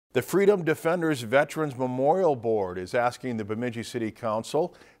The Freedom Defenders Veterans Memorial Board is asking the Bemidji City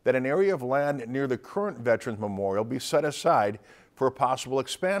Council that an area of land near the current Veterans Memorial be set aside for a possible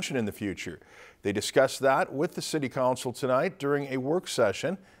expansion in the future. They discussed that with the City Council tonight during a work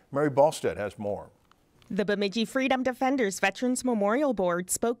session. Mary Balstead has more. The Bemidji Freedom Defenders Veterans Memorial Board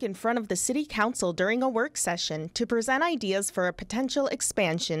spoke in front of the City Council during a work session to present ideas for a potential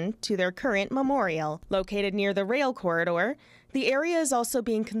expansion to their current memorial. Located near the rail corridor, the area is also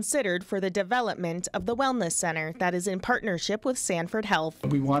being considered for the development of the Wellness Center that is in partnership with Sanford Health.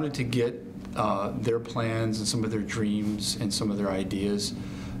 We wanted to get their plans and some of their dreams and some of their ideas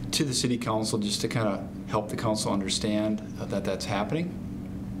to the City Council just to kind of help the council understand that that's happening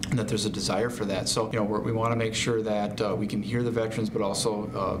and that there's a desire for that. So, we want to make sure that we can hear the veterans, but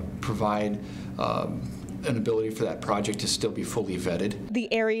also provide an ability for that project to still be fully vetted.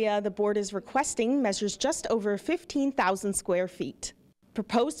 The area the board is requesting measures just over 15,000 square feet.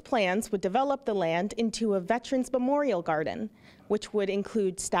 Proposed plans would develop the land into a Veterans Memorial Garden, which would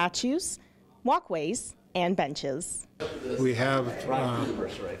include statues, walkways, and benches. We have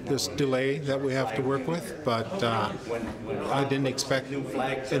this delay that we have to work with, but I didn't expect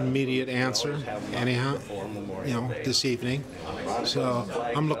an immediate answer anyhow, this evening. So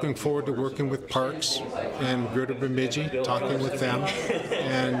I'm looking forward to working with Parks and Greater Bemidji, talking with them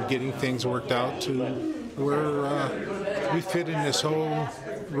and getting things worked out to where we fit in this whole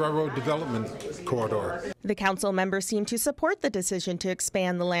railroad development corridor. The council members seem to support the decision to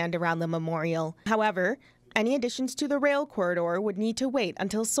expand the land around the memorial. However, any additions to the rail corridor would need to wait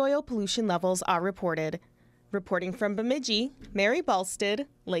until soil pollution levels are reported. Reporting from Bemidji, Mary Balstead,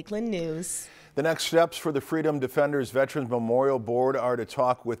 Lakeland News. The next steps for the Freedom Defenders Veterans Memorial Board are to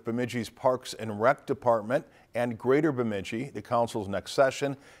talk with Bemidji's Parks and Rec Department and Greater Bemidji. The council's next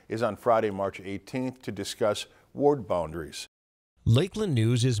session is on Friday, March 18th to discuss ward boundaries. Lakeland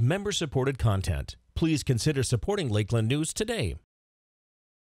News is member-supported content. Please consider supporting Lakeland News today.